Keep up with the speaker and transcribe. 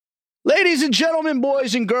Ladies and gentlemen,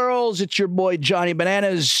 boys and girls, it's your boy Johnny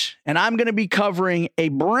Bananas, and I'm going to be covering a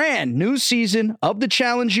brand new season of the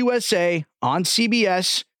Challenge USA on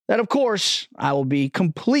CBS that, of course, I will be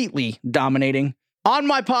completely dominating on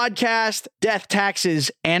my podcast, Death,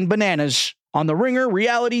 Taxes, and Bananas on the Ringer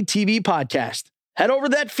Reality TV podcast. Head over to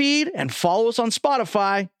that feed and follow us on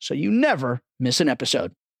Spotify so you never miss an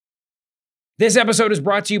episode. This episode is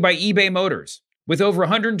brought to you by eBay Motors. With over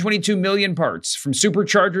 122 million parts, from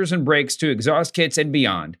superchargers and brakes to exhaust kits and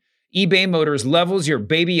beyond, eBay Motors levels your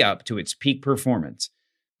baby up to its peak performance.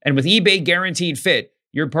 And with eBay Guaranteed Fit,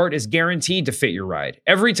 your part is guaranteed to fit your ride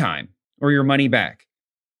every time, or your money back.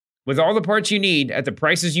 With all the parts you need at the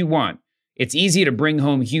prices you want, it's easy to bring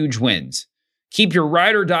home huge wins. Keep your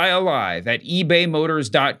ride or die alive at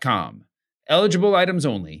ebaymotors.com. Eligible items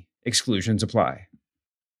only. Exclusions apply.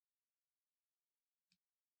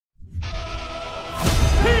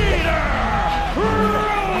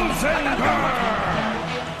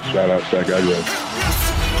 Shout out to that guy, yo.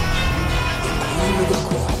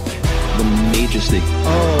 The majesty.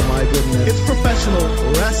 Oh my goodness. It's professional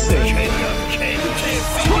wrestling.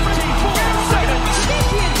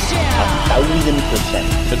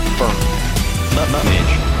 1,000% confirmed.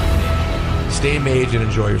 Mage. Stay mage and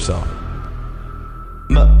enjoy yourself.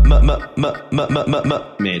 Mage.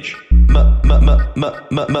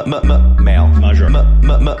 Male. Measure.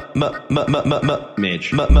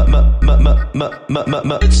 Mage.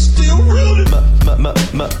 It's still rooted.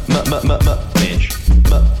 Mage. Male.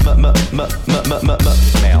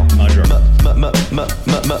 Measure. Mage.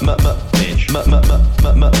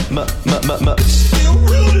 It's still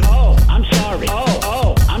rooted. Oh, I'm sorry.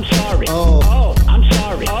 Oh, I'm sorry. Oh, I'm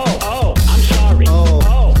sorry. Oh, I'm sorry. Oh,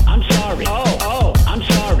 I'm sorry. Oh, I'm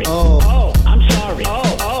sorry. Oh, I'm sorry.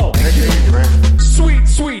 Oh.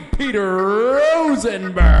 Sweet Peter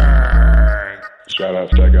Rosenberg. Shout out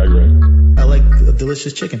to that guy, Greg. I like a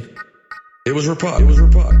delicious chicken. It was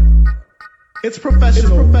Rapod. It's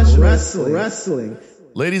professional wrestling.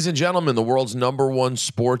 Ladies and gentlemen, the world's #1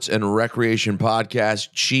 sports and recreation podcast,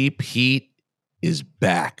 Cheap Heat, is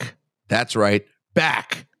back. That's right,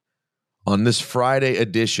 back on this Friday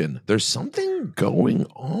edition. There's something going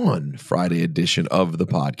on Friday edition of the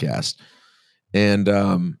podcast. And,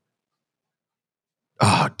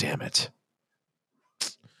 damn it.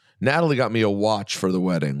 Natalie got me a watch for the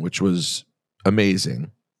wedding, which was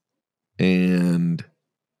amazing. And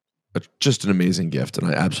just an amazing gift, and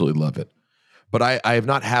I absolutely love it. But I have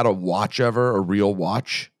not had a watch ever, a real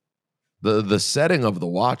watch. The setting of the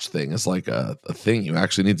watch thing is like a thing you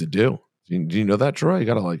actually need to do. Do you know that, Troy? You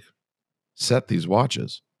got to like set these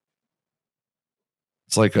watches.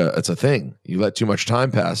 It's like it's a thing. You let too much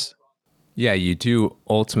time pass. Yeah, you do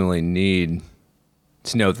ultimately need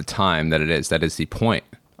to know the time that it is. That is the point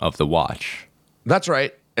of the watch. That's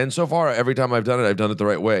right. And so far, every time I've done it the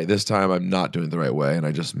right way. This time, I'm not doing it the right way, and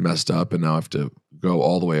I just messed up, and now I have to go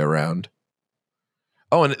all the way around.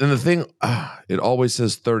 Oh, and the thing, it always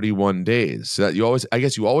says 31 days. So that I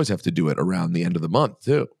guess you always have to do it around the end of the month,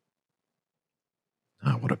 too.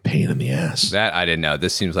 Oh, what a pain in the ass. That I didn't know.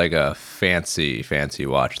 This seems like a fancy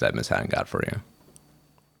watch that Miss Hatton got for you.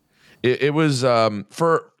 It was,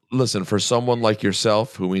 for someone like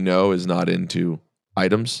yourself, who we know is not into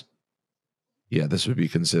items, yeah, this would be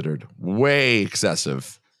considered way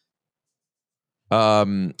excessive.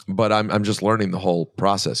 But I'm just learning the whole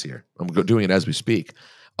process here. I'm doing it as we speak.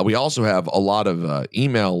 We also have a lot of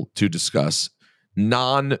email to discuss.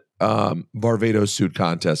 Varvatos suit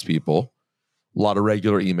contest people. A lot of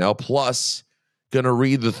regular email. Plus, going to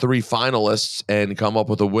read the 3 finalists and come up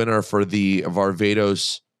with a winner for the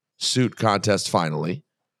Varvatos suit contest finally.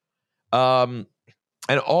 And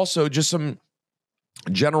also just some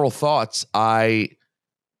general thoughts. I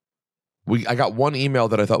got one email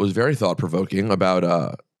that I thought was very thought-provoking about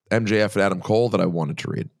MJF and Adam Cole that I wanted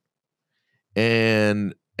to read.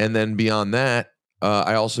 And then beyond that,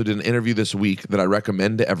 I also did an interview this week that I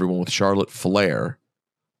recommend to everyone with Charlotte Flair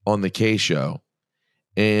on the K Show.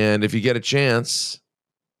 And if you get a chance,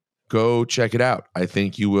 go check it out. I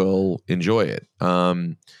think you will enjoy it.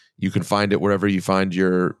 You can find it wherever you find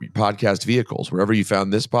your podcast vehicles. Wherever you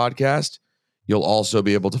found this podcast, you'll also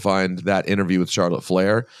be able to find that interview with Charlotte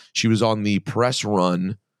Flair. She was on the press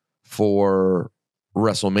run for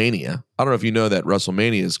WrestleMania. I don't know if you know that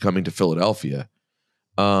WrestleMania is coming to Philadelphia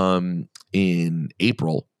in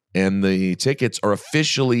April, and the tickets are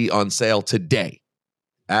officially on sale today.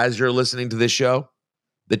 As you're listening to this show,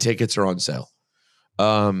 the tickets are on sale.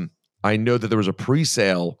 I know that there was a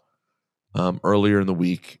pre-sale earlier in the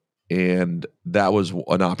week, and that was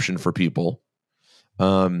an option for people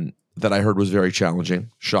that I heard was very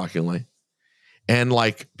challenging, shockingly. And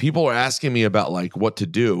like people are asking me about like what to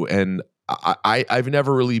do. And I've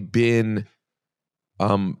never really been,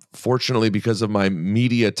 fortunately because of my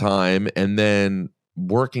media time and then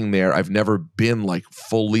working there, I've never been like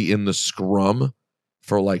fully in the scrum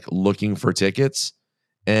for like looking for tickets.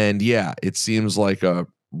 And yeah, it seems like a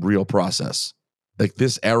real process. Like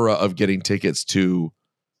this era of getting tickets to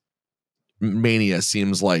Mania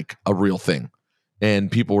seems like a real thing.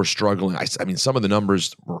 And people were struggling. I mean, some of the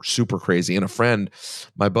numbers were super crazy. And a friend,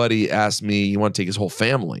 my buddy, asked me, "You want to take his whole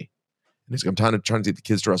family?" And he's like, "I'm trying to take the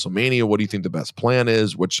kids to WrestleMania. What do you think the best plan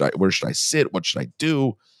is? Where should I sit? What should I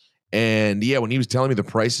do?" And yeah, when he was telling me the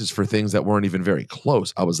prices for things that weren't even very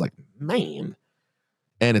close, I was like, man.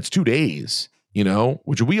 And it's 2 days,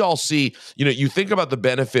 which we all see. You think about the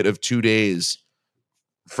benefit of 2 days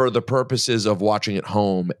for the purposes of watching at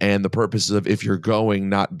home and the purposes of if you're going,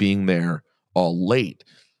 not being there all late.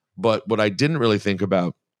 But what I didn't really think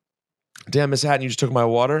about, damn, Miss Hatton, you just took my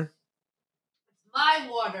water? My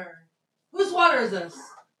water. Whose water is this?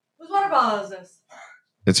 Whose water bottle is this?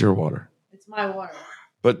 It's your water. It's my water.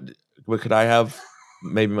 But could I have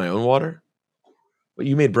maybe my own water? But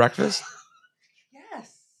you made breakfast?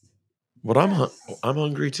 Yes. But I'm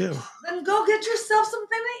hungry too. Then go get yourself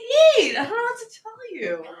something to eat. I don't know what to tell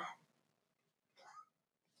you.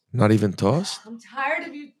 Not even toast? I'm tired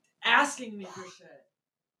of you asking me for shit.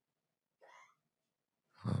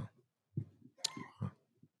 Huh. I don't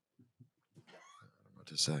know what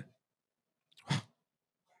to say. What'd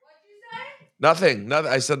you say? Nothing.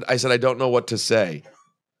 I said I don't know what to say.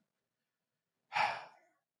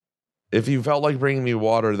 If you felt like bringing me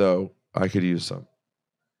water, though, I could use some.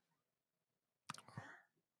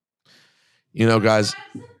 Guys.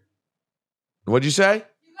 What'd you say?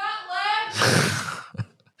 You got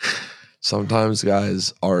legs? Sometimes,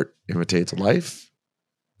 guys, art imitates life.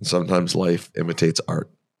 And sometimes life imitates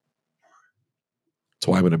art. That's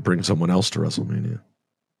why I'm going to bring someone else to WrestleMania.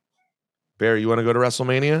 Barry, you want to go to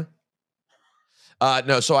WrestleMania?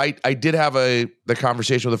 No, so I did have the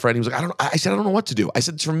conversation with a friend. He was like, I said, I don't know what to do. I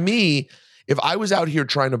said, for me, if I was out here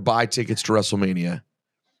trying to buy tickets to WrestleMania,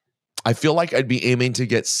 I feel like I'd be aiming to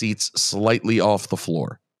get seats slightly off the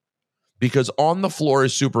floor because on the floor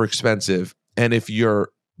is super expensive. And if you're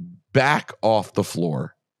back off the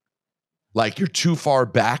floor, like you're too far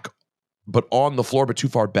back, but on the floor, but too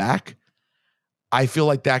far back, I feel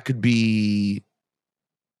like that could be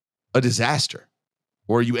a disaster.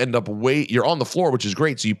 Or you end up you're on the floor, which is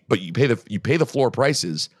great. So you pay the floor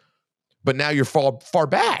prices, but now you're far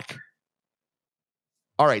back.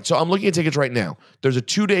 All right, so I'm looking at tickets right now. There's a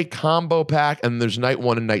 2-day combo pack, and there's night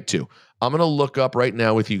 1 and night 2. I'm gonna look up right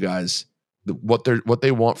now with you guys what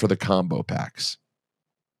they want for the combo packs.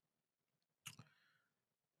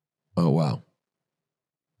 Oh wow.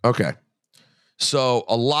 Okay, so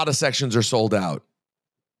a lot of sections are sold out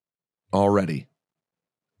already.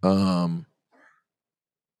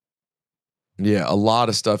 Yeah, a lot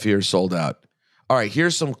of stuff here is sold out. All right,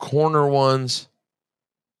 here's some corner ones.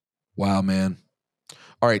 Wow, man.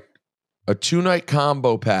 All right, a 2-night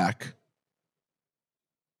combo pack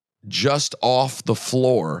just off the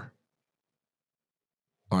floor.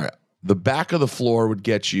 All right, the back of the floor would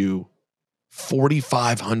get you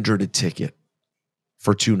 $4,500 a ticket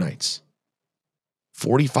for 2 nights.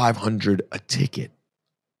 $4,500 a ticket.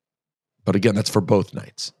 But again, that's for both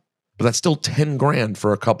nights. But that's still $10,000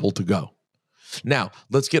 for a couple to go. Now,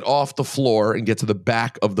 let's get off the floor and get to the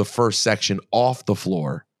back of the first section off the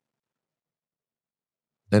floor.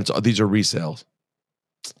 And so these are resales.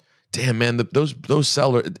 Damn, man, those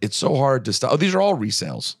sellers, it's so hard to stop. Oh, these are all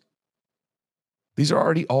resales. These are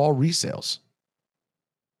already all resales.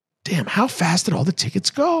 Damn, how fast did all the tickets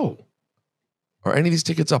go? Are any of these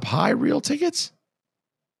tickets up high, real tickets?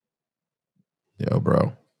 Yo,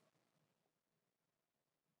 bro.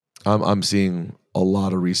 I'm seeing a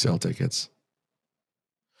lot of resale tickets.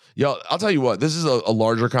 Yo, I'll tell you what, this is a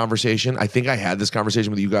larger conversation. I think I had this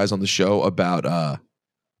conversation with you guys on the show about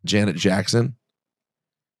Janet Jackson.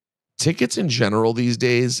 Tickets in general these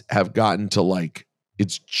days have gotten to like,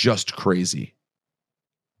 it's just crazy.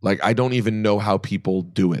 Like, I don't even know how people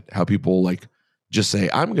do it. How people like just say,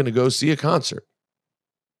 I'm going to go see a concert.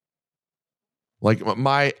 Like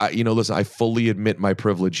listen, I fully admit my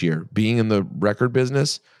privilege here. Being in the record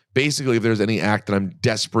business, basically, if there's any act that I'm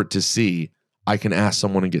desperate to see, I can ask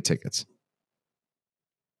someone and get tickets.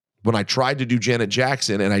 When I tried to do Janet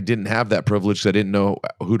Jackson and I didn't have that privilege because I didn't know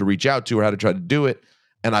who to reach out to or how to try to do it,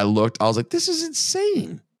 and I looked, I was like, this is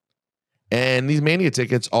insane. And these Mania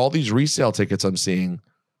tickets, all these resale tickets I'm seeing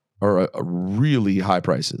are really high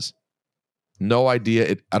prices. No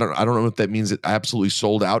idea. I don't know if that means it absolutely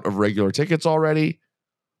sold out of regular tickets already,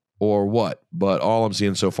 or what, but all I'm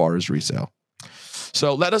seeing so far is resale.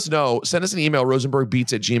 So let us know. Send us an email,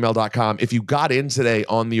 rosenbergbeats@gmail.com. If you got in today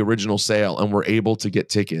on the original sale and were able to get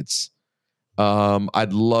tickets,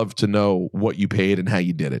 I'd love to know what you paid and how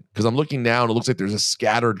you did it. Because I'm looking now and it looks like there's a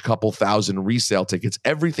scattered couple thousand resale tickets.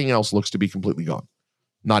 Everything else looks to be completely gone.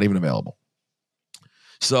 Not even available.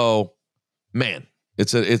 So, man,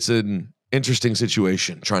 it's an interesting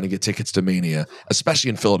situation trying to get tickets to Mania, especially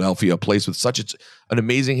in Philadelphia, a place with such an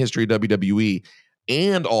amazing history of WWE,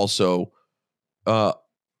 and also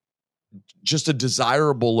just a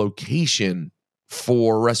desirable location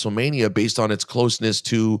for WrestleMania based on its closeness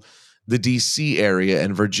to the DC area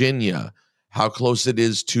and Virginia, how close it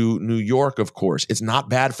is to New York, of course. It's not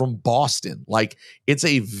bad from Boston. Like, it's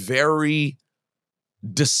a very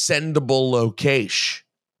descendable location.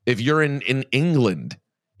 If you're in England,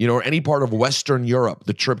 or any part of Western Europe,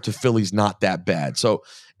 the trip to Philly's not that bad. So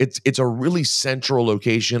it's a really central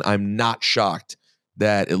location. I'm not shocked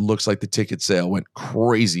that it looks like the ticket sale went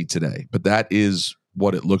crazy today, but that is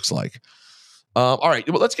what it looks like. All right,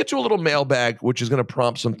 well, let's get to a little mailbag, which is going to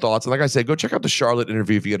prompt some thoughts. And like I said, go check out the Charlotte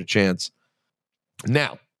interview if you get a chance.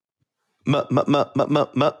 Now, Mail.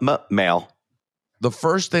 the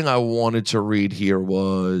first thing I wanted to read here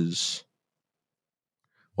was,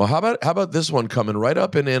 well, how about this one coming right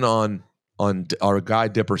up and in on our guy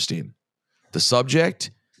Dipperstein. The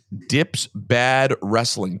subject: Dip's bad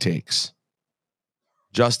wrestling takes.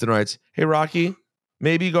 Justin writes, "Hey Rocky,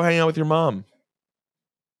 maybe you go hang out with your mom.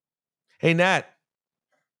 Hey Nat,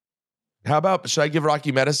 how about, should I give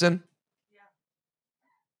Rocky medicine?"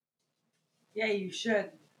 Yeah, you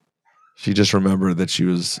should. She just remembered that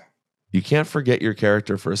you can't forget your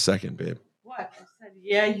character for a second, babe. What? I said,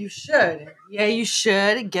 yeah, you should. Yeah, you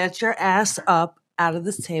should get your ass up out of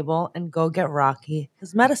this table and go get Rocky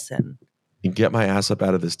his medicine. You get my ass up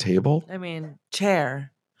out of this table? I mean,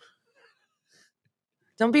 chair.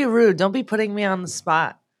 Don't be rude. Don't be putting me on the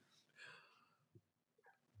spot.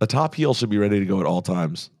 A top heel should be ready to go at all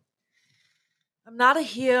times. I'm not a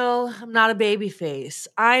heel. I'm not a baby face.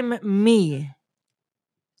 I'm me.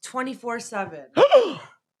 24/7.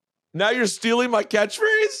 Now you're stealing my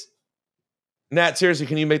catchphrase? Nat, seriously,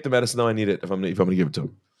 can you make the medicine? No, I need it if I'm going to give it to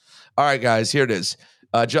him. All right, guys, here it is.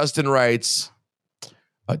 Justin writes,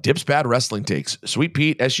 Dip's bad wrestling takes. Sweet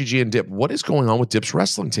Pete, SUG, and Dip, what is going on with Dip's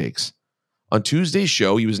wrestling takes? On Tuesday's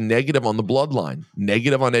show, he was negative on the Bloodline,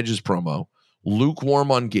 negative on Edge's promo,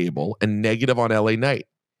 lukewarm on Gable, and negative on LA Knight.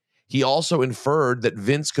 He also inferred that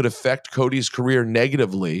Vince could affect Cody's career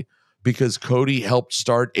negatively because Cody helped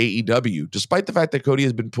start AEW, despite the fact that Cody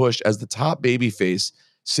has been pushed as the top babyface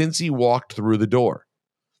since he walked through the door.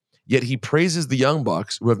 Yet he praises the Young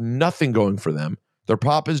Bucks, who have nothing going for them. Their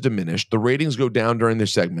pop is diminished. The ratings go down during their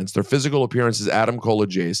segments. Their physical appearance is Adam Cole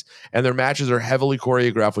Jace, and their matches are heavily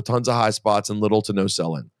choreographed with tons of high spots and little to no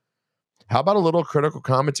selling. How about a little critical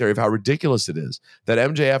commentary of how ridiculous it is that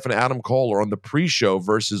MJF and Adam Cole are on the pre-show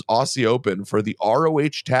versus Aussie Open for the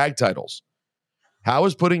ROH tag titles? How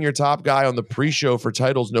is putting your top guy on the pre-show for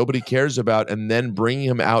titles nobody cares about and then bringing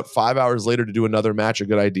him out 5 hours later to do another match a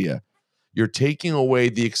good idea? You're taking away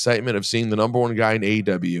the excitement of seeing the number one guy in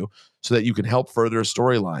AEW so that you can help further a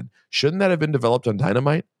storyline. Shouldn't that have been developed on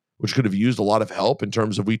Dynamite, which could have used a lot of help in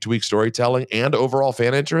terms of week-to-week storytelling and overall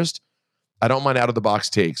fan interest? I don't mind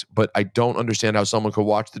out-of-the-box takes, but I don't understand how someone could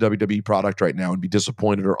watch the WWE product right now and be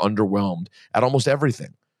disappointed or underwhelmed at almost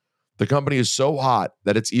everything. The company is so hot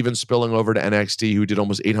that it's even spilling over to NXT, who did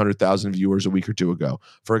almost 800,000 viewers a week or two ago.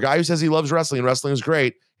 For a guy who says he loves wrestling and wrestling is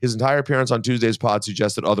great, his entire appearance on Tuesday's pod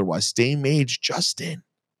suggested otherwise. Stay mage, Justin.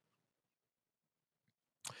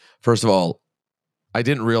 First of all, I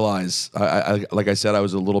didn't realize, like I said, I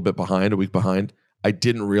was a little bit behind, a week behind. I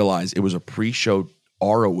didn't realize it was a pre-show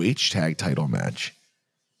ROH tag title match.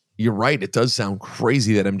 You're right. It does sound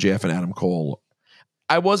crazy that MJF and Adam Cole.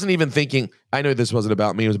 I wasn't even thinking, I know this wasn't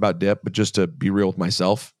about me, it was about Dip, but just to be real with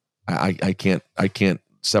myself, I can't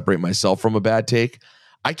separate myself from a bad take.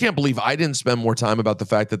 I can't believe I didn't spend more time about the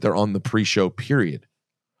fact that they're on the pre-show, period.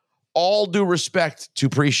 All due respect to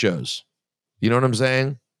pre-shows. You know what I'm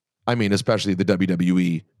saying? I mean, especially the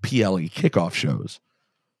WWE PLE kickoff shows.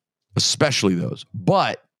 Especially those.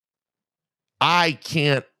 But I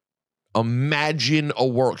can't imagine a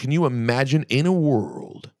world. Can you imagine in a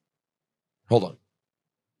world? Hold on.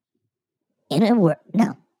 In a world.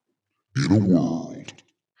 No. In a world.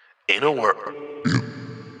 In a world.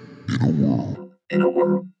 In a world. In a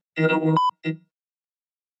world. In a world.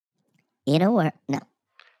 In a world. No.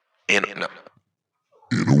 In In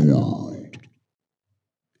a world.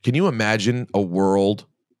 Can you imagine a world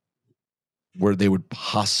where they would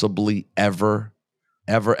possibly ever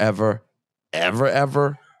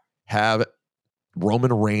have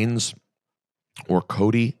Roman Reigns or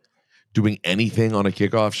Cody doing anything on a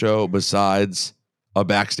kickoff show besides a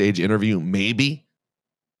backstage interview? Maybe.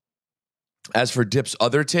 As for Dip's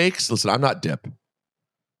other takes, listen, I'm not Dip.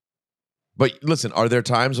 But listen, are there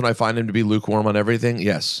times when I find him to be lukewarm on everything?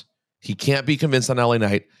 Yes. He can't be convinced on LA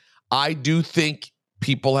Knight. I do think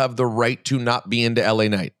people have the right to not be into LA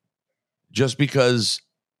Knight. Just because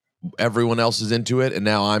everyone else is into it and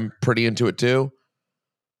now I'm pretty into it too.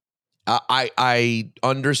 I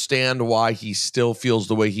understand why he still feels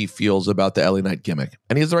the way he feels about the LA Knight gimmick.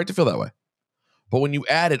 And he has the right to feel that way. But when you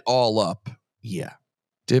add it all up, yeah.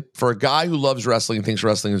 Dip, for a guy who loves wrestling and thinks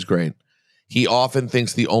wrestling is great, he often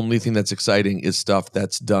thinks the only thing that's exciting is stuff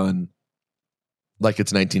that's done like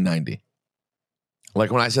it's 1990.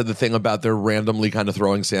 Like when I said the thing about they're randomly kind of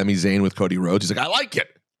throwing Sami Zayn with Cody Rhodes, he's like, I like it.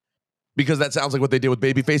 Because that sounds like what they did with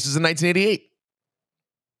baby faces in 1988.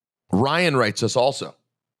 Ryan writes us also.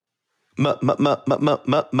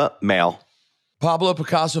 Mail. Pablo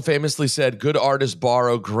Picasso famously said, good artists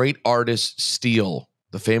borrow, great artists steal.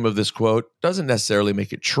 The fame of this quote doesn't necessarily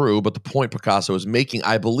make it true, but the point Picasso is making,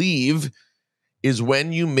 I believe, is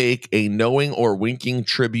when you make a knowing or winking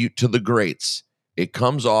tribute to the greats, it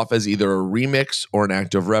comes off as either a remix or an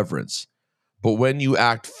act of reverence. But when you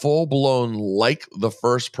act full-blown like the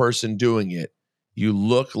first person doing it, you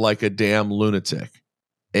look like a damn lunatic,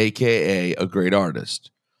 a.k.a. a great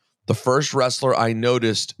artist. The first wrestler I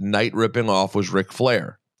noticed Knight ripping off was Ric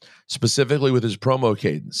Flair, specifically with his promo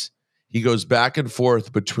cadence. He goes back and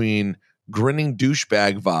forth between grinning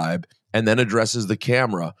douchebag vibe and then addresses the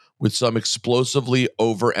camera with some explosively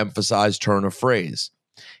overemphasized turn of phrase.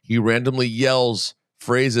 He randomly yells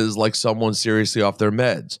phrases like someone seriously off their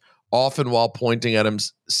meds, often while pointing at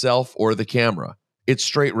himself or the camera. It's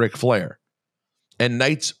straight Ric Flair. And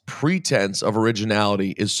Knight's pretense of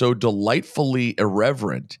originality is so delightfully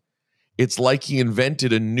irreverent, it's like he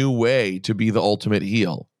invented a new way to be the ultimate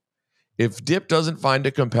heel. If Dip doesn't find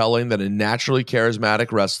it compelling that a naturally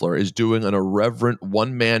charismatic wrestler is doing an irreverent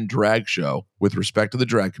one-man drag show with respect to the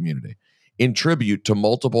drag community in tribute to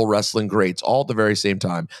multiple wrestling greats all at the very same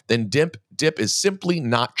time, then Dip is simply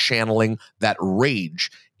not channeling that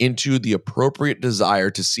rage into the appropriate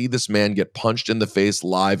desire to see this man get punched in the face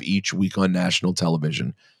live each week on national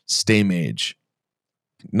television. Stay mage.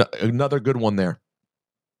 Another good one there.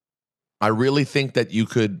 I really think that you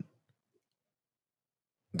could...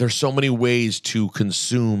 There's so many ways to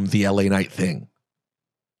consume the LA Knight thing.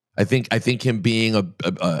 I think him being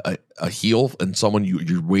a heel and someone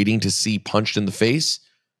you're waiting to see punched in the face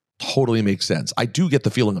totally makes sense. I do get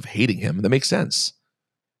the feeling of hating him. That makes sense.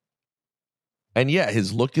 And yeah,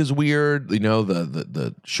 his look is weird. You know,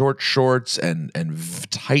 the short shorts and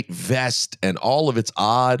tight vest and all of it's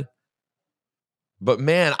odd. But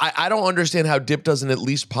man, I don't understand how Dip doesn't at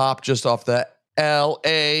least pop just off the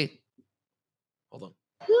LA. Hold on.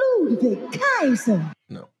 Ludwig Kaiser.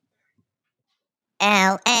 No.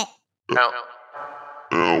 L.A.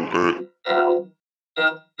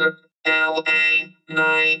 L.A.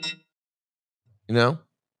 Night. You know?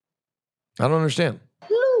 I don't understand.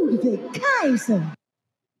 Ludwig Kaiser.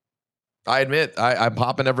 I admit, I'm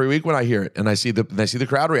popping every week when I hear it and I see the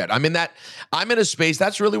crowd react. I'm in a space.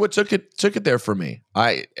 That's really what took it there for me.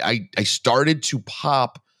 I started to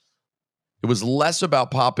pop. It was less about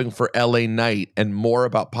popping for LA Knight and more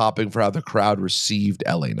about popping for how the crowd received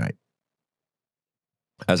LA Knight.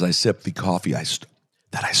 As I sipped the coffee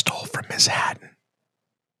that I stole from Miss Haddon.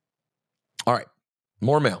 All right,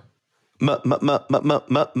 more mail.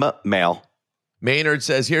 Mail. Maynard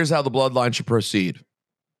says, here's how the bloodline should proceed.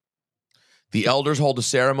 The elders hold a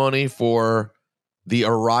ceremony for the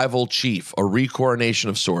arrival chief, a recoronation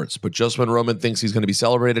of sorts. But just when Roman thinks he's going to be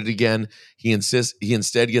celebrated again, he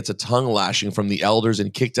instead gets a tongue lashing from the elders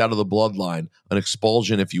and kicked out of the bloodline, an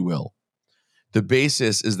expulsion, if you will. The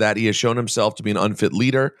basis is that he has shown himself to be an unfit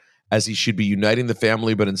leader, as he should be uniting the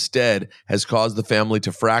family, but instead has caused the family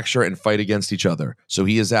to fracture and fight against each other. So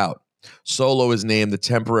he is out. Solo is named the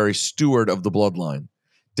temporary steward of the bloodline.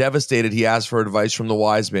 Devastated, he asks for advice from the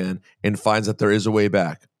wise man and finds that there is a way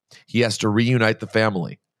back. He has to reunite the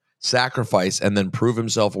family, sacrifice, and then prove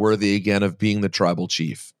himself worthy again of being the tribal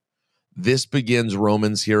chief. This begins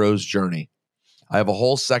Roman's hero's journey. I have a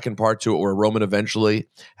whole second part to it where Roman eventually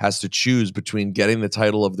has to choose between getting the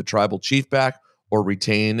title of the tribal chief back or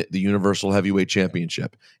retain the Universal Heavyweight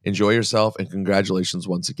Championship. Enjoy yourself, and congratulations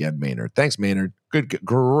once again, Maynard. Thanks, Maynard.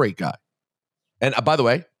 Great guy. And by the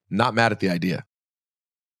way, not mad at the idea.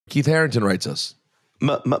 Keith Harrington writes us.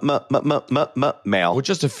 Mail. With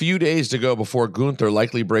just a few days to go before Gunther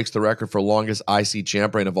likely breaks the record for longest IC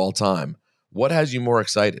champ reign of all time, what has you more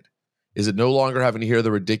excited? Is it no longer having to hear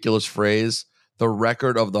the ridiculous phrase, the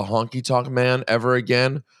record of the Honky Tonk Man ever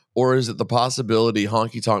again? Or is it the possibility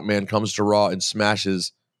Honky Tonk Man comes to Raw and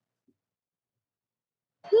smashes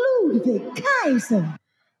Ludwig Kaiser.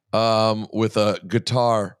 with a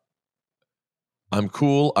guitar? I'm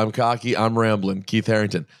cool, I'm cocky, I'm rambling. Keith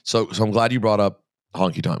Harrington. So I'm glad you brought up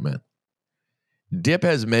Honky Tonk Man. Dip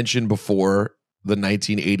has mentioned before the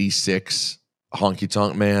 1986 Honky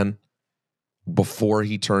Tonk Man before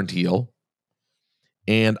he turned heel.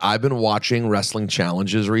 And I've been watching wrestling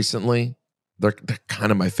challenges recently. They're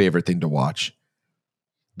kind of my favorite thing to watch.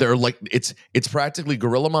 They're like, it's practically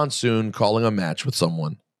Gorilla Monsoon calling a match with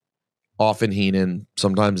someone. Often Heenan,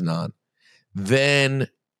 sometimes not. Then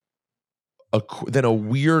a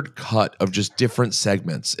weird cut of just different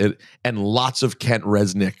segments and lots of Ken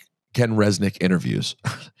Resnick interviews.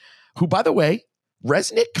 Who, by the way,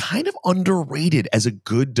 Resnick kind of underrated as a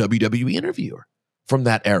good WWE interviewer from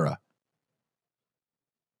that era.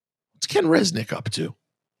 What's Ken Resnick up to?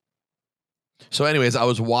 So anyways, I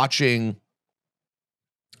was watching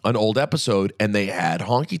an old episode and they had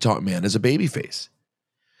Honky Tonk Man as a babyface,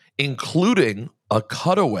 including a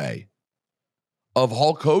cutaway of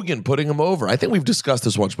Hulk Hogan putting him over. I think we've discussed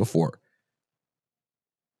this once before.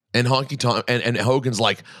 And Honky Tonk and Hogan's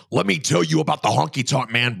like, let me tell you about the Honky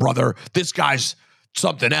Tonk Man, brother. This guy's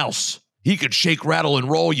something else. He could shake, rattle,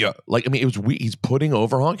 and roll you. Like, I mean, it was he's putting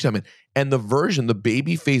over Honky Tonk Man. And the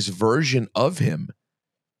babyface version of him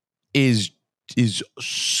is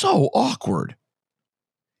so awkward.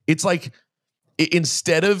 It's like,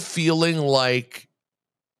 instead of feeling like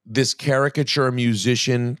this caricature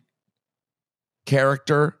musician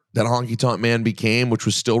character that Honky Tonk Man became, which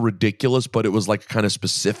was still ridiculous, but it was like kind of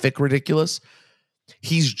specific ridiculous.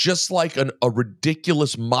 He's just like a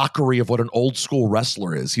ridiculous mockery of what an old school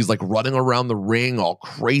wrestler is. He's like running around the ring all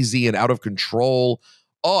crazy and out of control.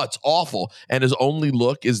 Oh, it's awful. And his only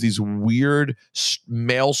look is these weird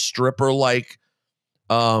male stripper like,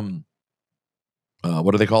 what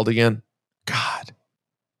are they called again? God.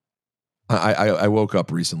 I woke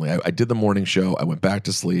up recently. I did the morning show. I went back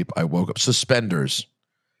to sleep. I woke up. Suspenders.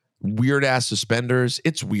 Weird ass suspenders.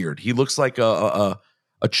 It's weird. He looks like a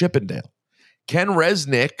Chippendale. Ken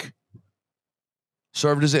Resnick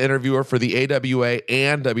served as an interviewer for the AWA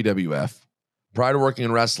and WWF. Prior to working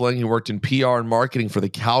in wrestling, he worked in PR and marketing for the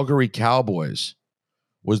Calgary Cowboys,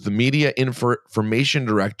 was the media information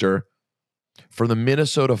director for the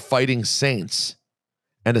Minnesota Fighting Saints,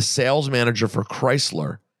 and a sales manager for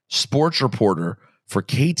Chrysler, sports reporter for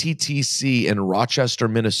KTTC in Rochester,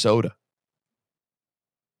 Minnesota.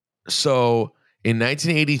 So in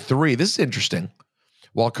 1983, this is interesting.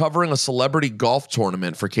 While covering a celebrity golf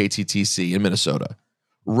tournament for KTTC in Minnesota,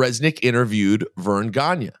 Resnick interviewed Vern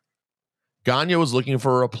Gagne. Gagne was looking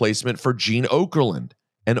for a replacement for Gene Okerlund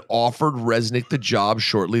and offered Resnick the job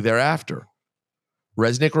shortly thereafter.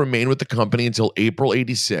 Resnick remained with the company until April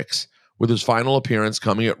 86, with his final appearance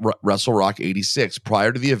coming at Wrestle Rock 86.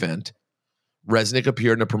 Prior to the event, Resnick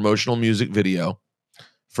appeared in a promotional music video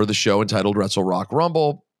for the show entitled Wrestle Rock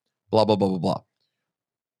Rumble, blah, blah, blah, blah, blah.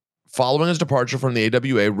 Following his departure from the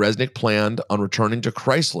AWA, Resnick planned on returning to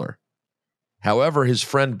Chrysler. However, his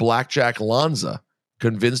friend Blackjack Lanza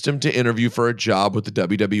convinced him to interview for a job with the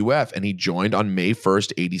WWF, and he joined on May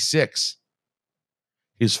 1st, 86.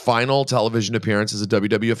 His final television appearance as a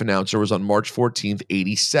WWF announcer was on March 14th,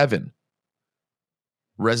 87.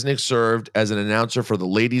 Resnick served as an announcer for the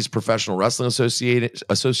Ladies Professional Wrestling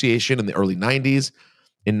Association in the early 90s.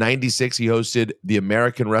 In 96, he hosted the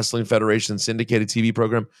American Wrestling Federation syndicated TV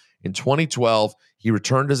program. In 2012, he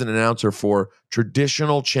returned as an announcer for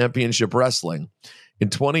Traditional Championship Wrestling.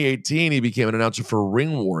 In 2018, he became an announcer for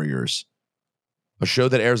Ring Warriors, a show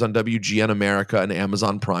that airs on WGN America and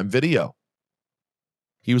Amazon Prime Video.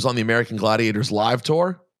 He was on the American Gladiators live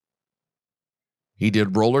tour. He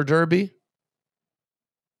did roller derby.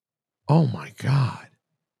 Oh my God.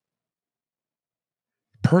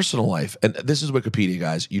 Personal life. And this is Wikipedia,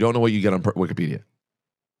 guys. You don't know what you get on Wikipedia.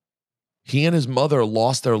 He and his mother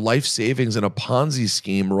lost their life savings in a Ponzi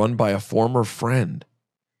scheme run by a former friend.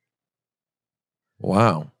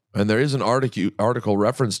 Wow. And there is an article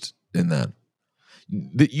referenced in that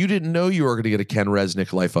you didn't know you were going to get a Ken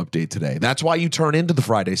Resnick life update today. That's why you turn into the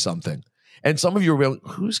Friday something. And some of you are going,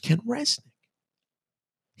 who's Ken Resnick?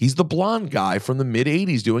 He's the blonde guy from the mid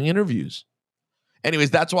 80s doing interviews.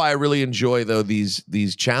 Anyways, that's why I really enjoy though these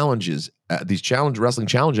challenges, wrestling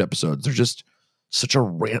challenge episodes. They're just such a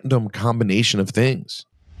random combination of things.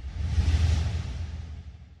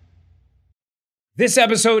 This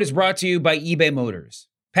episode is brought to you by eBay Motors.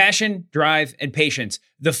 Passion, drive, and patience.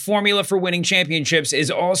 The formula for winning championships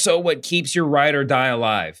is also what keeps your ride or die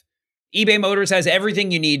alive. eBay Motors has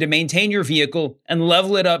everything you need to maintain your vehicle and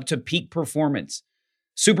level it up to peak performance.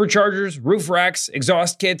 Superchargers, roof racks,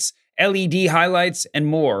 exhaust kits, LED highlights, and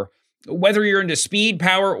more. Whether you're into speed,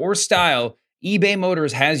 power, or style, eBay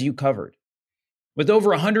Motors has you covered. With over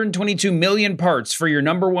 122 million parts for your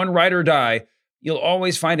number one ride or die, you'll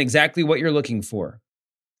always find exactly what you're looking for.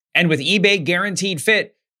 And with eBay Guaranteed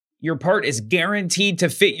Fit, your part is guaranteed to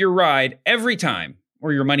fit your ride every time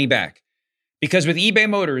or your money back. Because with eBay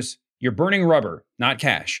Motors, you're burning rubber, not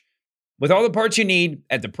cash. With all the parts you need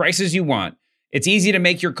at the prices you want, it's easy to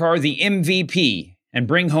make your car the MVP and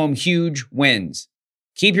bring home huge wins.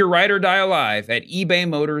 Keep your ride or die alive at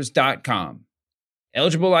ebaymotors.com.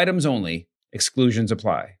 Eligible items only. Exclusions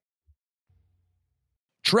apply.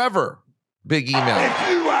 Trevor, big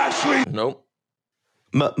email. Nope.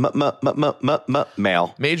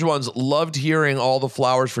 Mail. Mage Ones loved hearing all the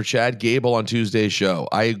flowers for Chad Gable on Tuesday's show.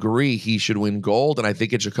 I agree he should win gold, and I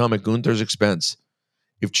think it should come at Gunther's expense.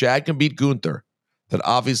 If Chad can beat Gunther, that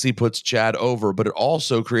obviously puts Chad over, but it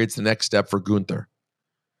also creates the next step for Gunther.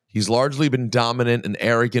 He's largely been dominant and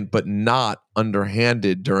arrogant, but not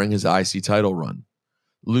underhanded during his IC title run.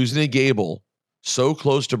 Losing to Gable, so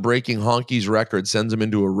close to breaking Honky's record, sends him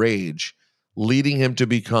into a rage, leading him to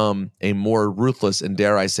become a more ruthless and,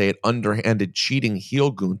 dare I say it, underhanded, cheating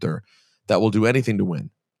heel Gunther that will do anything to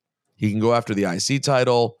win. He can go after the IC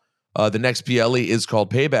title. The next PLE is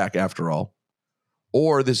called Payback, after all.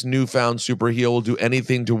 Or this newfound super heel will do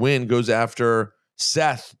anything to win, goes after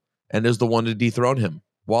Seth, and is the one to dethrone him.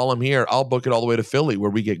 While I'm here, I'll book it all the way to Philly,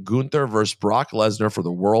 where we get Gunther versus Brock Lesnar for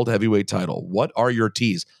the World Heavyweight title. What are your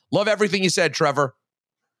teas? Love everything you said, Trevor.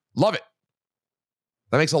 Love it.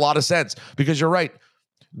 That makes a lot of sense, because you're right.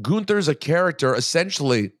 Gunther's a character,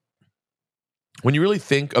 essentially, when you really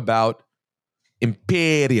think about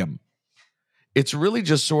Imperium, it's really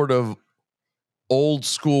just sort of old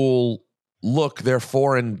school, look, they're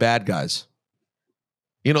foreign bad guys.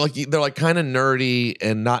 You know, like they're like kind of nerdy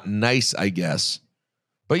and not nice, I guess.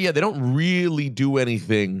 But yeah, they don't really do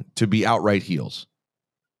anything to be outright heels.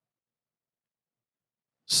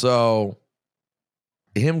 So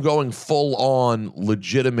him going full on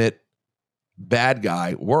legitimate bad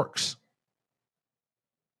guy works.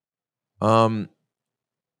 Who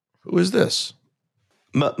is this?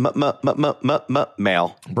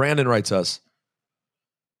 Mail. Brandon writes us.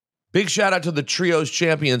 Big shout out to the Trios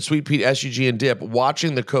champion, Sweet Pete, SUG, and Dip.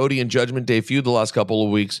 Watching the Cody and Judgment Day feud the last couple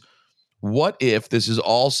of weeks, what if this is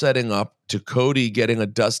all setting up to Cody getting a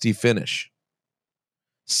dusty finish?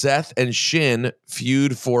 Seth and Shin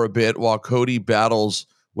feud for a bit while Cody battles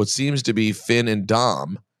what seems to be Finn and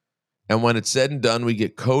Dom. And when it's said and done, we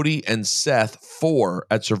get Cody and Seth 4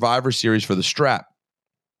 at Survivor Series for the strap.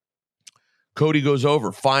 Cody goes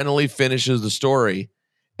over, finally finishes the story,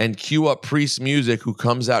 and cue up Priest's music, who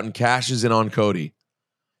comes out and cashes in on Cody.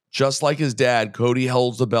 Just like his dad, Cody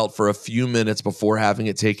holds the belt for a few minutes before having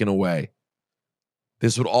it taken away.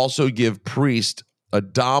 This would also give Priest a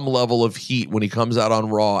Dom level of heat when he comes out on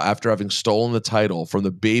Raw after having stolen the title from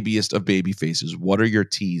the babiest of baby faces. What are your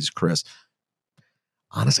teas, Chris?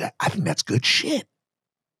 Honestly, I think that's good shit.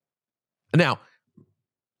 Now,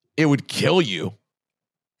 it would kill you.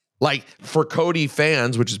 Like, for Cody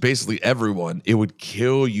fans, which is basically everyone, it would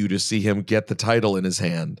kill you to see him get the title in his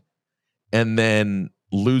hand and then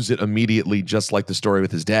lose it immediately, just like the story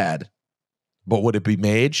with his dad. But would it be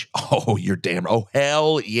Mage? Oh, you're damn. Oh,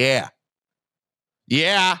 hell yeah.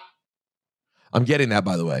 Yeah. I'm getting that,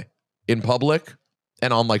 by the way, in public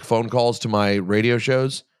and on like phone calls to my radio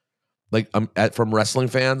shows. Like from wrestling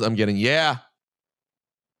fans, I'm getting, yeah.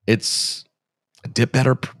 It's a Dip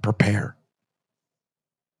better prepare.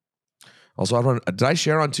 Also, did I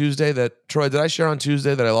share on Tuesday that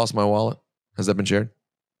I lost my wallet? Has that been shared?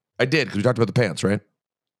 I did, because we talked about the pants, right?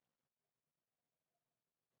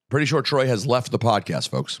 Pretty sure Troy has left the podcast,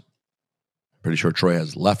 folks. Pretty sure Troy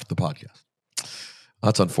has left the podcast.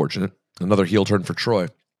 That's unfortunate. Another heel turn for Troy.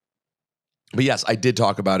 But yes, I did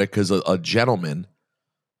talk about it because a gentleman,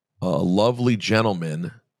 a lovely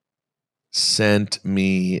gentleman, sent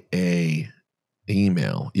me a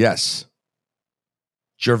email. Yes.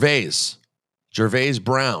 Gervais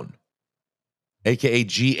Brown, a.k.a.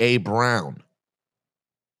 G.A. Brown,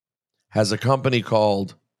 has a company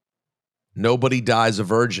called Nobody Dies a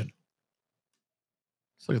Virgin.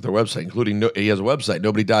 Let's look at their website, he has a website,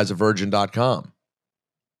 nobodydiesAvirgin.com.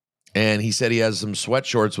 And he said he has some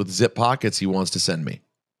sweatshorts with zip pockets he wants to send me.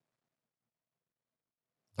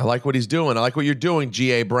 I like what he's doing. I like what you're doing,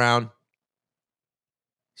 G.A. Brown.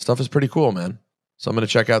 Stuff is pretty cool, man. So I'm going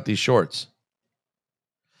to check out these shorts.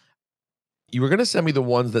 You were going to send me the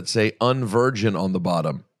ones that say unvirgin on the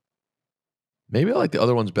bottom. Maybe I like the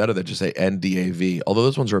other ones better that just say NDAV, although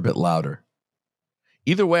those ones are a bit louder.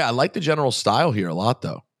 Either way, I like the general style here a lot,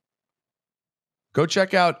 though. Go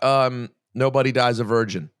check out Nobody Dies a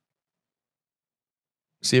Virgin.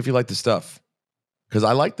 See if you like the stuff. Because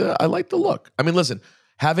I like the look. I mean, listen,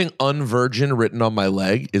 having unvirgin written on my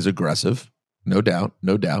leg is aggressive. No doubt.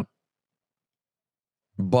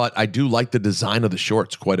 But I do like the design of the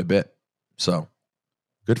shorts quite a bit. So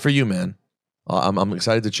good for you, man. I'm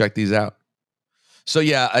excited to check these out. So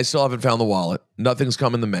yeah, I still haven't found the wallet. Nothing's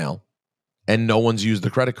come in the mail. And no one's used the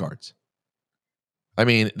credit cards. I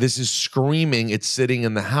mean, this is screaming it's sitting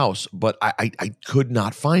in the house, but I could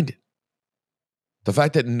not find it. The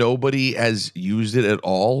fact that nobody has used it at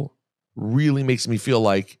all really makes me feel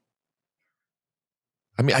like,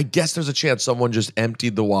 I mean, I guess there's a chance someone just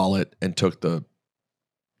emptied the wallet and took the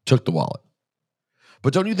wallet.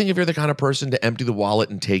 But don't you think if you're the kind of person to empty the wallet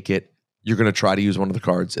and take it, you're going to try to use one of the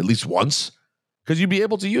cards at least once? Because you'd be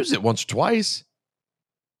able to use it once or twice.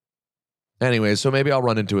 Anyway, so maybe I'll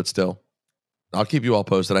run into it still. I'll keep you all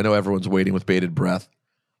posted. I know everyone's waiting with bated breath.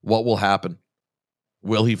 What will happen?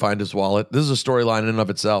 Will he find his wallet? This is a storyline in and of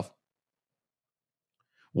itself.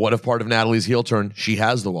 What if part of Natalie's heel turn, she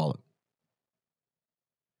has the wallet?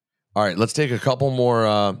 All right, let's take a couple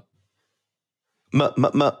more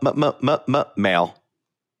mail.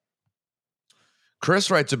 Chris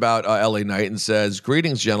writes about LA Knight and says,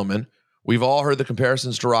 "Greetings, gentlemen. We've all heard the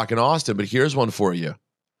comparisons to Rock and Austin, but here's one for you.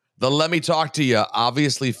 The Let Me Talk to You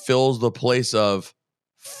obviously fills the place of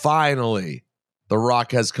finally The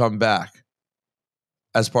Rock has come back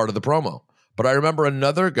as part of the promo. But I remember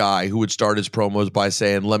another guy who would start his promos by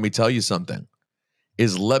saying, let me tell you something.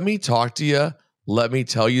 Is let me talk to you, let me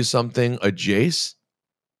tell you something a Jace?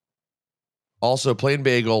 Also, plain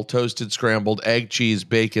bagel, toasted, scrambled, egg, cheese,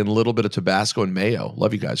 bacon, little bit of Tabasco and mayo.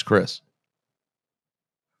 Love you guys, Chris.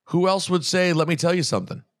 Who else would say, let me tell you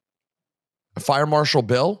something? Fire Marshal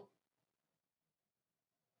Bill?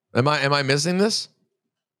 Am I missing this?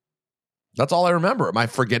 That's all I remember. Am I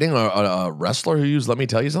forgetting a wrestler who used let me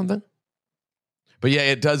tell you something? But yeah,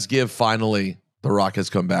 it does give finally The Rock has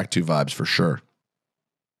come back to vibes for sure.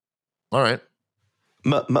 All right.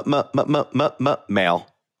 Mail.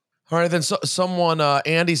 All right, then someone,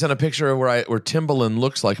 Andy sent a picture where Timbaland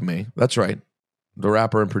looks like me. That's right. The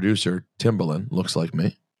rapper and producer Timbaland looks like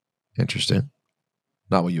me. Interesting.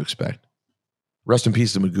 Not what you expect. Rest in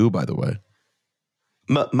peace to Magoo, by the way.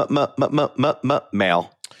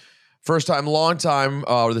 Mail. First time, long time.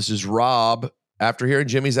 This is Rob. After hearing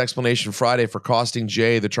Jimmy's explanation Friday for costing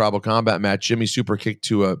Jay the tribal combat match, Jimmy's super kick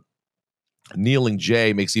to a kneeling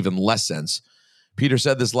Jay makes even less sense. Peter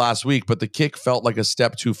said this last week, but the kick felt like a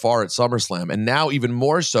step too far at SummerSlam, and now even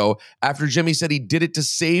more so after Jimmy said he did it to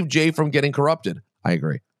save Jay from getting corrupted. I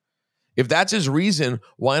agree. If that's his reason,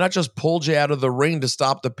 why not just pull Jay out of the ring to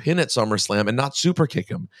stop the pin at SummerSlam and not super kick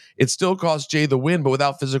him? It still cost Jay the win, but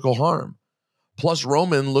without physical harm. Plus,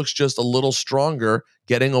 Roman looks just a little stronger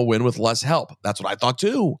getting a win with less help. That's what I thought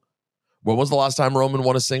too. When was the last time Roman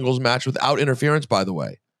won a singles match without interference, by the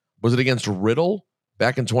way? Was it against Riddle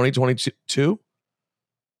back in 2022?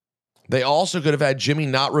 They also could have had Jimmy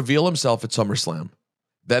not reveal himself at SummerSlam.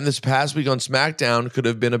 Then this past week on SmackDown could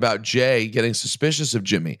have been about Jay getting suspicious of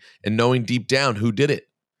Jimmy and knowing deep down who did it.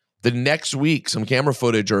 The next week, some camera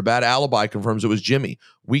footage or a bad alibi confirms it was Jimmy.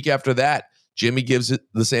 Week after that, Jimmy gives it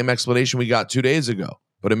the same explanation we got 2 days ago,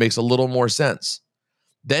 but it makes a little more sense.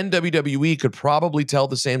 Then WWE could probably tell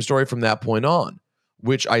the same story from that point on,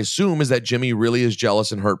 which I assume is that Jimmy really is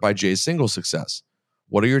jealous and hurt by Jay's single success.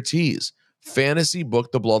 What are your teas? Fantasy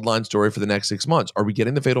book the Bloodline story for the next 6 months. Are we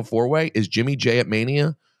getting the Fatal 4-Way? Is Jimmy Jay at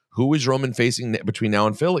Mania? Who is Roman facing between now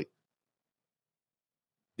and Philly?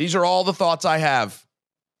 These are all the thoughts I have.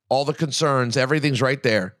 All the concerns. Everything's right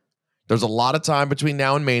there. There's a lot of time between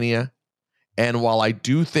now and Mania. And while I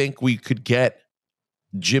do think we could get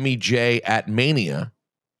Jimmy Jay at Mania,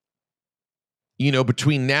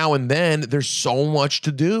 between now and then, there's so much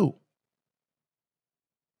to do.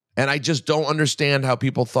 And I just don't understand how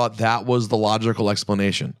people thought that was the logical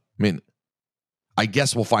explanation. I mean, I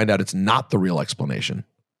guess we'll find out it's not the real explanation.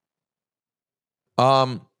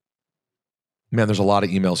 Man, there's a lot of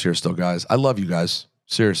emails here still, guys. I love you guys.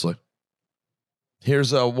 Seriously.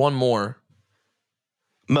 Here's one more.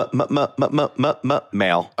 Mail.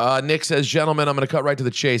 Nick says, gentlemen, I'm going to cut right to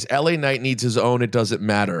the chase. LA Knight needs his own. It doesn't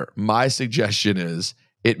matter. My suggestion is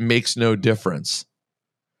it makes no difference.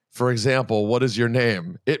 For example, what is your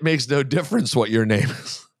name? It makes no difference what your name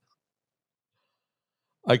is.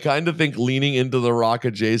 I kind of think leaning into the Rock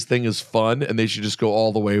of Jay's thing is fun, and they should just go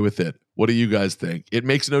all the way with it. What do you guys think? It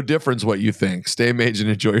makes no difference what you think. Stay mage and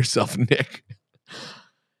enjoy yourself, Nick.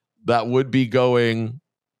 That would be going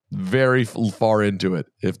very far into it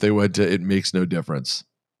if they went to It Makes No Difference.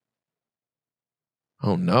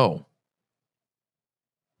 Oh, no.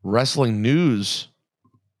 Wrestling news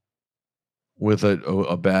with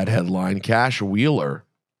a bad headline. Cash Wheeler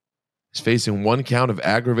is facing 1 count of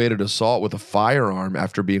aggravated assault with a firearm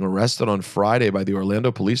after being arrested on Friday by the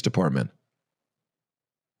Orlando Police Department.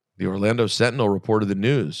 The Orlando Sentinel reported the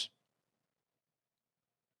news.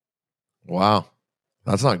 Wow.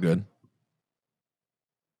 That's not good.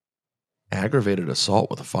 Aggravated assault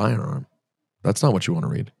with a firearm. That's not what you want to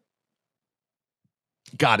read.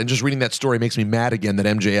 God, and just reading that story makes me mad again that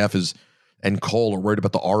MJF and Cole are worried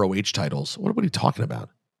about the ROH titles. What are you talking about?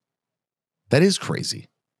 That is crazy.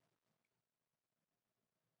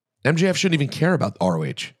 MJF shouldn't even care about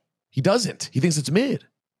ROH. He doesn't. He thinks it's mid.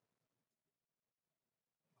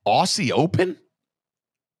 Aussie Open?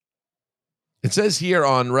 It says here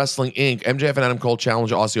on Wrestling Inc., MJF and Adam Cole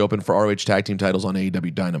challenge Aussie Open for ROH tag team titles on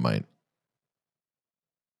AEW Dynamite.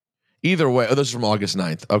 Either way, this is from August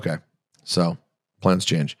 9th. Okay. So plans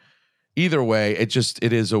change. Either way, it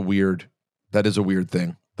is a weird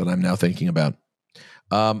thing that I'm now thinking about.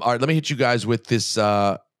 All right, let me hit you guys with this,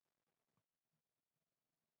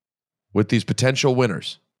 with these potential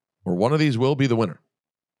winners, or one of these will be the winner.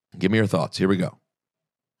 Give me your thoughts. Here we go.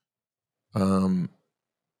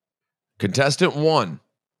 Contestant 1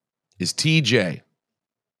 is TJ.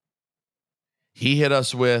 He hit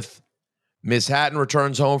us with, Miss Hatton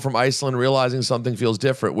returns home from Iceland realizing something feels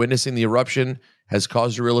different. Witnessing the eruption has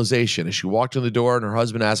caused a realization. As she walked in the door and her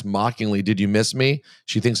husband asked mockingly, "Did you miss me?"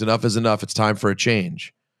 She thinks enough is enough. It's time for a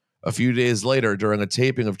change. A few days later, during a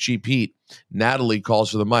taping of Cheap Heat, Natalie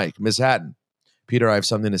calls for the mic. Miss Hatton, Peter, I have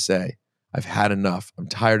something to say. I've had enough. I'm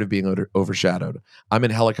tired of being overshadowed. I'm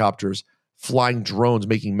in helicopters, flying drones,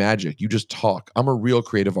 making magic. You just talk. I'm a real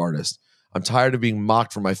creative artist. I'm tired of being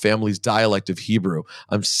mocked for my family's dialect of Hebrew.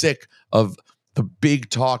 I'm sick of the big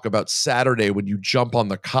talk about Saturday when you jump on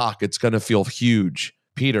the cock. It's going to feel huge.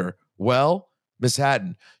 Peter, well, Miss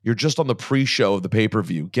Hatton, you're just on the pre-show of the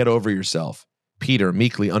pay-per-view. Get over yourself. Peter,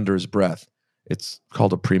 meekly under his breath. It's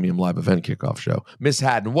called a premium live event kickoff show. Miss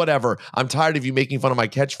Hatton, whatever. I'm tired of you making fun of my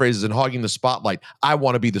catchphrases and hogging the spotlight. I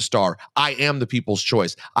want to be the star. I am the people's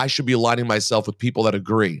choice. I should be aligning myself with people that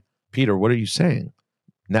agree. Peter, what are you saying?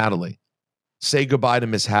 Natalie, say goodbye to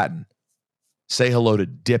Miss Hatton. Say hello to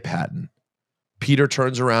Dip Hatton. Peter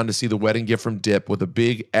turns around to see the wedding gift from Dip with a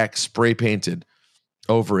big X spray painted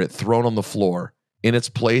over it thrown on the floor. In its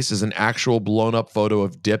place is an actual blown up photo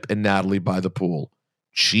of Dip and Natalie by the pool.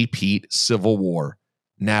 Cheap Heat Civil War.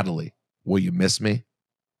 Natalie, will you miss me?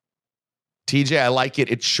 TJ, I like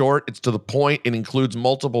it. It's short. It's to the point. It includes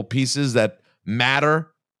multiple pieces that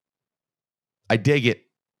matter. I dig it.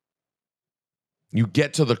 You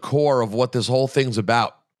get to the core of what this whole thing's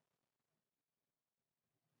about.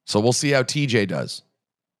 So we'll see how TJ does.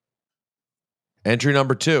 Entry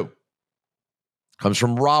number 2 comes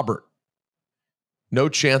from Robert. No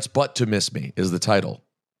chance but to miss me is the title.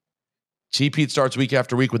 Cheap Heat starts week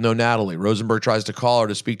after week with no Natalie. Rosenberg tries to call her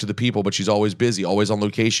to speak to the people, but she's always busy, always on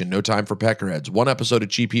location, no time for peckerheads. One episode of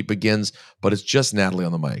Cheap Heat begins, but it's just Natalie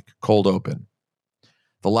on the mic. Cold open.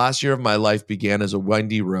 The last year of my life began as a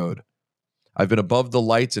windy road. I've been above the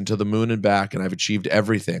lights and to the moon and back, and I've achieved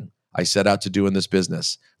everything I set out to do in this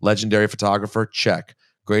business. Legendary photographer? Check.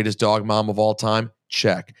 Greatest dog mom of all time?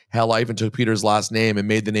 Check. Hell, I even took Peter's last name and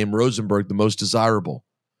made the name Rosenberg the most desirable.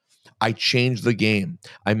 I changed the game.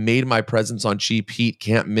 I made my presence on Cheap Heat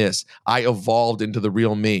can't miss. I evolved into the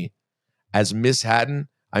real me. As Miss Hatton,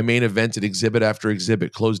 I main evented exhibit after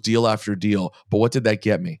exhibit, closed deal after deal. But what did that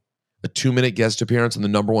get me? A 2-minute guest appearance on the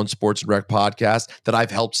 #1 Sports and Rec podcast that I've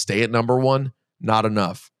helped stay at #1? Not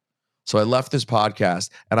enough. So I left this podcast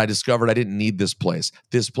and I discovered I didn't need this place.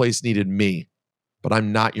 This place needed me. But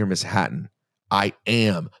I'm not your Miss Hatton. I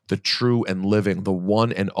am the true and living, the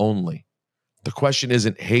one and only. The question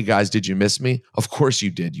isn't, hey guys, did you miss me? Of course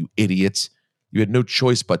you did, you idiots. You had no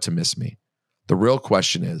choice but to miss me. The real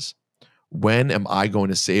question is, when am I going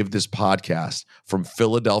to save this podcast from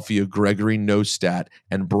Philadelphia Gregory Nostat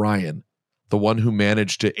and Brian, the one who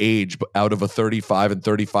managed to age out of a 35 and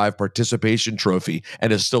 35 participation trophy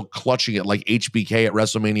and is still clutching it like HBK at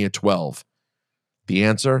WrestleMania 12? The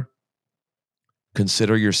answer?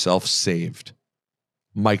 Consider yourself saved.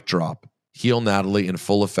 Mic drop. Heel Natalie in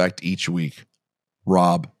full effect each week.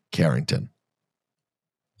 Rob Carrington.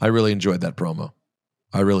 I really enjoyed that promo.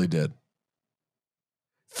 I really did.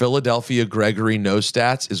 Philadelphia Gregory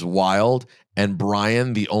Nostats is wild, and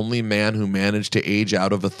Brian, the only man who managed to age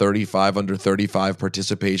out of a 35 under 35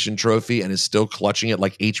 participation trophy and is still clutching it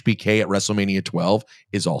like HBK at WrestleMania 12,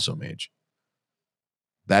 is also mage.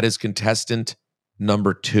 That is contestant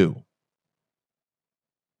number 2.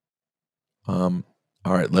 All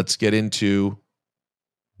right, let's get into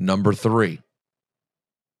number 3.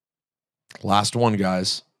 Last one,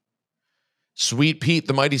 guys. Sweet Pete,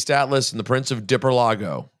 the Mighty Statless, and the Prince of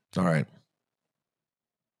Dipperlago. All right.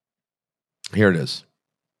 Here it is.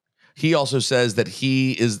 He also says that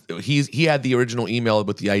he had the original email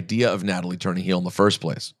with the idea of Natalie turning heel in the first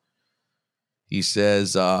place. He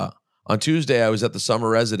says, on Tuesday, I was at the summer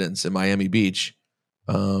residence in Miami Beach.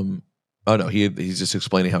 He's just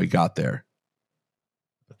explaining how he got there.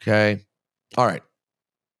 Okay. All right.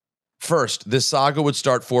 First, this saga would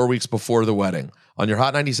start 4 weeks before the wedding. On your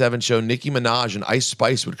Hot 97 show, Nicki Minaj and Ice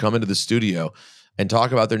Spice would come into the studio and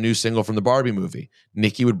talk about their new single from the Barbie movie.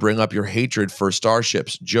 Nicki would bring up your hatred for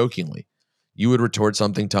starships jokingly. You would retort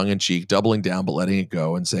something tongue-in-cheek, doubling down but letting it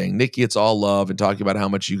go and saying, Nicki, it's all love, and talking about how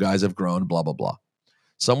much you guys have grown, blah, blah, blah.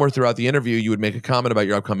 Somewhere throughout the interview, you would make a comment about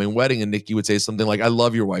your upcoming wedding, and Nicki would say something like, I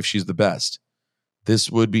love your wife, she's the best.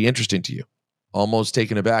 This would be interesting to you. Almost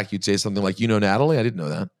taken aback, you'd say something like, you know Natalie? I didn't know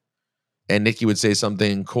that. And Nicki would say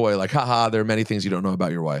something coy like, haha, there are many things you don't know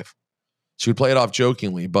about your wife. She would play it off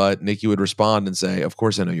jokingly, but Nicki would respond and say, of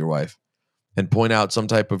course I know your wife, and point out some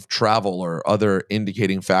type of travel or other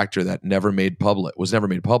indicating factor that was never made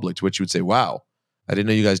public, to which you would say, wow, I didn't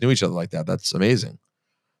know you guys knew each other like that. That's amazing.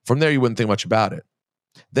 From there, you wouldn't think much about it.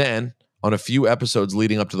 Then, on a few episodes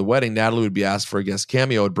leading up to the wedding, Natalie would be asked for a guest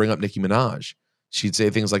cameo and bring up Nicki Minaj. She'd say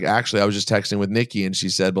things like, actually, I was just texting with Nicki and she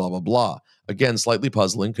said blah, blah, blah. Again, slightly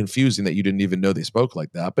puzzling, confusing that you didn't even know they spoke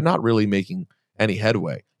like that, but not really making any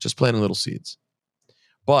headway, just planting little seeds.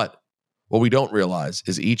 But what we don't realize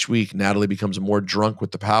is each week, Natalie becomes more drunk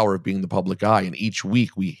with the power of being the public eye, and each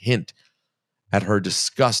week we hint at her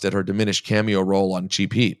disgust at her diminished cameo role on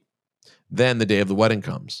Cheap Heat. Then the day of the wedding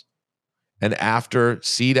comes. And after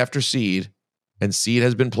seed, and seed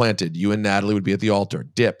has been planted, you and Natalie would be at the altar.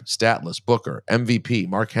 Dip, Statless, Booker, MVP,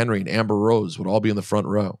 Mark Henry, and Amber Rose would all be in the front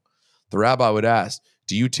row. The rabbi would ask,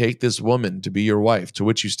 do you take this woman to be your wife? To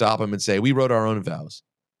which you stop him and say, we wrote our own vows.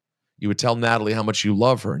 You would tell Natalie how much you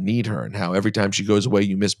love her, need her, and how every time she goes away,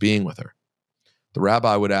 you miss being with her. The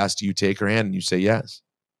rabbi would ask, do you take her hand? And you say yes.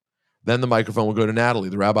 Then the microphone would go to Natalie.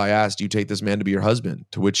 The rabbi asked, do you take this man to be your husband?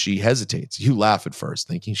 To which she hesitates. You laugh at first,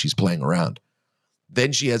 thinking she's playing around.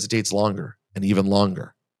 Then she hesitates longer and even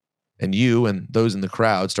longer. And you and those in the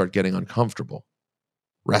crowd start getting uncomfortable,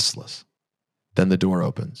 restless. Then the door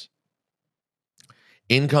opens.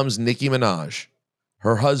 In comes Nicki Minaj,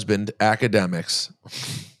 her husband, Academics.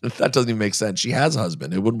 That doesn't even make sense. She has a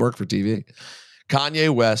husband. It wouldn't work for TV. Kanye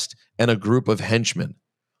West and a group of henchmen.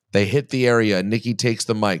 They hit the area. Nicki takes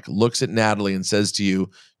the mic, looks at Natalie and says to you,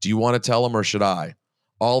 do you want to tell him or should I?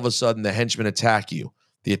 All of a sudden, the henchmen attack you.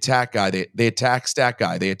 The attack guy, they attack Stat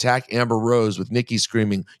Guy. They attack Amber Rose with Nicki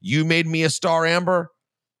screaming, you made me a star, Amber?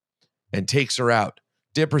 And takes her out.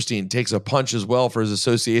 Dipperstein takes a punch as well for his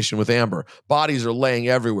association with Amber. Bodies are laying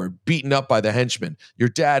everywhere, beaten up by the henchmen. Your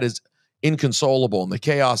dad is inconsolable and the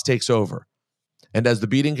chaos takes over. And as the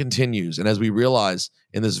beating continues, and as we realize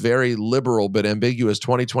in this very liberal but ambiguous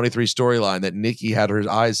 2023 storyline that Nicki had her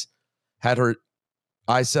eyes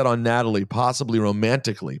set on Natalie, possibly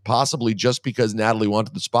romantically, possibly just because Natalie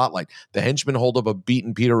wanted the spotlight, the henchmen hold up a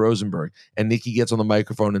beaten Peter Rosenberg, and Nicki gets on the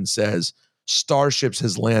microphone and says, Starships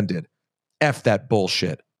has landed. F that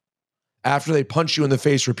bullshit. After they punch you in the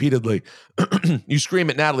face repeatedly, you scream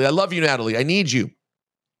at Natalie, I love you, Natalie. I need you.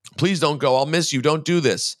 Please don't go. I'll miss you. Don't do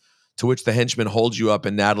this. To which the henchman holds you up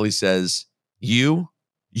and Natalie says, You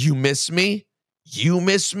miss me? You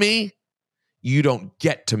miss me? You don't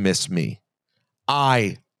get to miss me.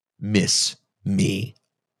 I miss me.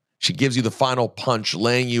 She gives you the final punch,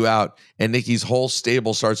 laying you out, and Nicki's whole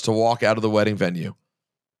stable starts to walk out of the wedding venue.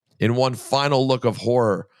 In one final look of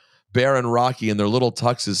horror, Bear and Rocky and their little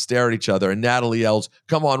tuxes stare at each other, and Natalie yells,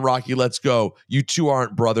 come on, Rocky, let's go. You two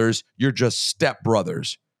aren't brothers. You're just step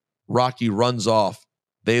brothers. Rocky runs off.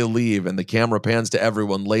 They leave, and the camera pans to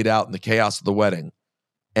everyone laid out in the chaos of the wedding.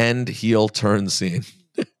 End heel turn scene.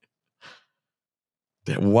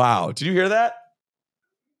 Wow. Did you hear that?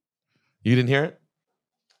 You didn't hear it?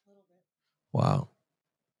 Wow.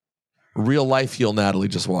 Real life heel Natalie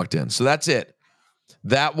just walked in. So that's it.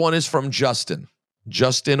 That one is from Justin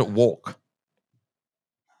Wolk.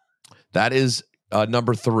 That is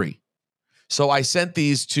number 3. So I sent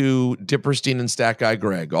these to Dipperstein and Stat Guy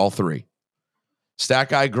Greg, all 3. Stat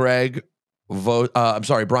Guy Greg, Brian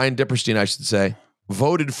Dipperstein, I should say,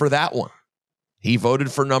 voted for that one. He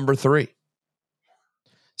voted for number 3.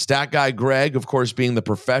 Stat Guy Greg, of course, being the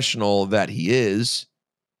professional that he is,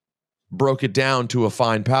 broke it down to a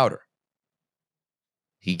fine powder.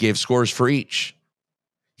 He gave scores for each.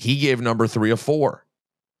 He gave number 3 a 4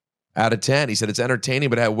 out of 10. He said it's entertaining,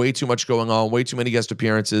 but it had way too much going on, way too many guest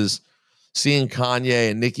appearances. Seeing Kanye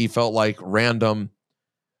and Nicki felt like random.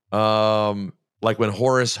 Like when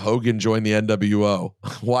Horace Hogan joined the NWO.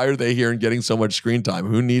 Why are they here and getting so much screen time?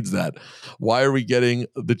 Who needs that? Why are we getting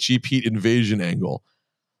the cheap heat invasion angle?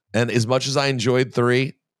 And as much as I enjoyed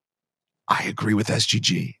 3, I agree with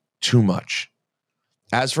SGG. Too much.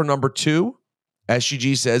 As for number 2,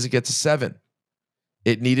 SGG says it gets a 7.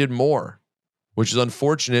 It needed more, which is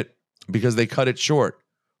unfortunate because they cut it short.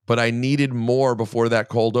 But I needed more before that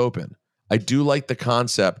cold open. I do like the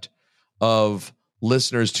concept of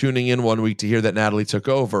listeners tuning in one week to hear that Natalie took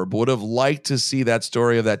over, but would have liked to see that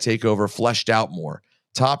story of that takeover fleshed out more.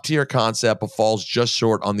 Top tier concept, but falls just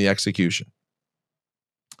short on the execution.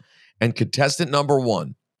 And contestant number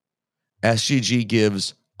 1, SGG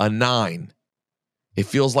gives a 9. It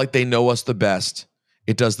feels like they know us the best.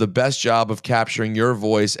 It does the best job of capturing your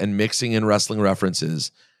voice and mixing in wrestling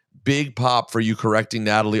references. Big pop for you correcting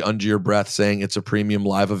Natalie under your breath, saying it's a premium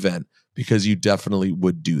live event, because you definitely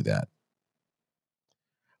would do that.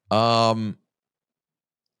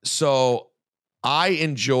 So I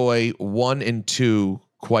enjoy 1 and 2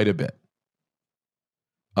 quite a bit.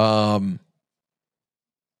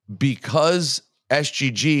 Because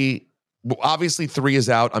SGG, obviously 3 is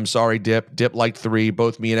out. I'm sorry, Dip. Dip liked 3.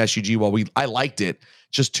 Both me and SGG, I liked it,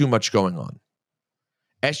 just too much going on.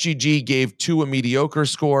 SGG gave 2 a mediocre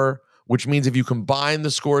score, which means if you combine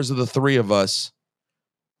the scores of the 3 of us,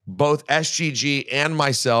 both SGG and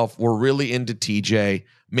myself were really into TJ,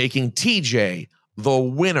 making TJ the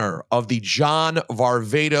winner of the John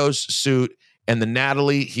Varvatos suit, and the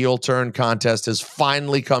Natalie heel turn contest has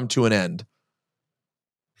finally come to an end.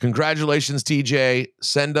 Congratulations, TJ.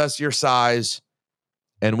 Send us your size,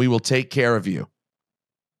 and we will take care of you.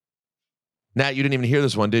 Nat, you didn't even hear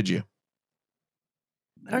this one, did you?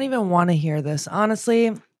 I don't even want to hear this.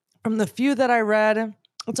 Honestly, from the few that I read,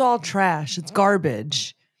 it's all trash. It's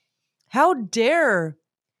garbage. How dare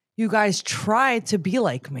you guys try to be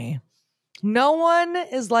like me? No one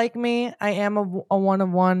is like me. I am a one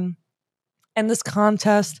of one. And this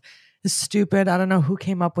contest is stupid. I don't know who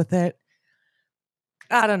came up with it.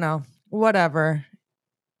 I don't know. Whatever.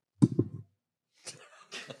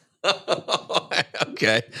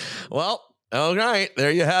 Okay. Well, all right.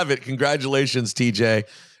 There you have it. Congratulations, TJ.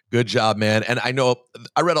 Good job, man. And I know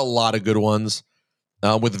I read a lot of good ones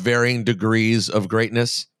with varying degrees of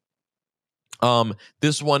greatness.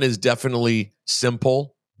 This one is definitely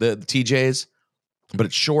simple, the TJ's, but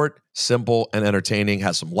it's short, simple, and entertaining.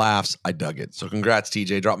 Has some laughs. I dug it. So congrats,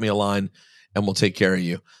 TJ. Drop me a line and we'll take care of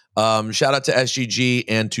you. Shout out to SGG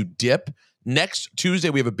and to Dip. Next Tuesday,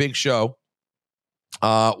 we have a big show.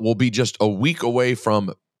 We'll be just a week away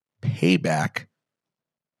from Payback.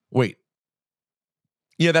 Wait.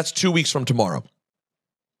 Yeah, that's 2 weeks from tomorrow.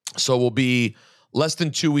 So we'll be less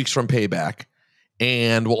than 2 weeks from Payback.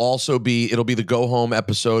 And it'll be the go home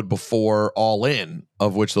episode before All In,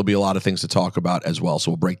 of which there'll be a lot of things to talk about as well.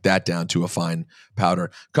 So we'll break that down to a fine powder.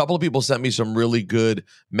 A couple of people sent me some really good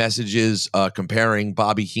messages comparing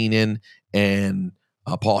Bobby Heenan and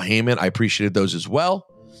Paul Heyman. I appreciated those as well.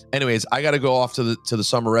 Anyways, I got to go off to the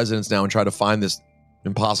summer residence now and try to find this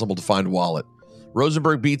impossible to find wallet.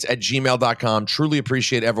 RosenbergBeats@gmail.com. Truly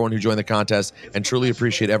appreciate everyone who joined the contest and truly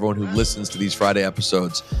appreciate everyone who listens to these Friday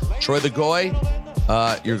episodes. Troy the Goy,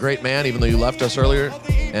 you're a great man, even though you left us earlier.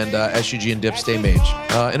 And SGG and Dip, stay mage.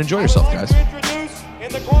 And enjoy yourself, guys.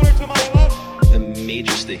 In the corner to my left, The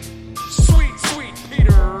Majesty. sweet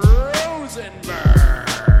Peter Rosenberg.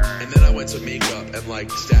 And then I went to makeup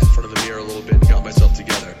and sat in front of the mirror a little bit and got myself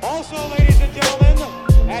together. Also, ladies and gentlemen,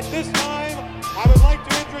 at this time, I would like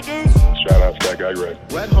to introduce. Shout out to that guy, Red.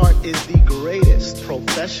 Bret Hart is the greatest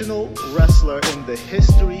professional wrestler in the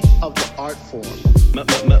history of the art form.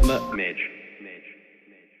 Midge.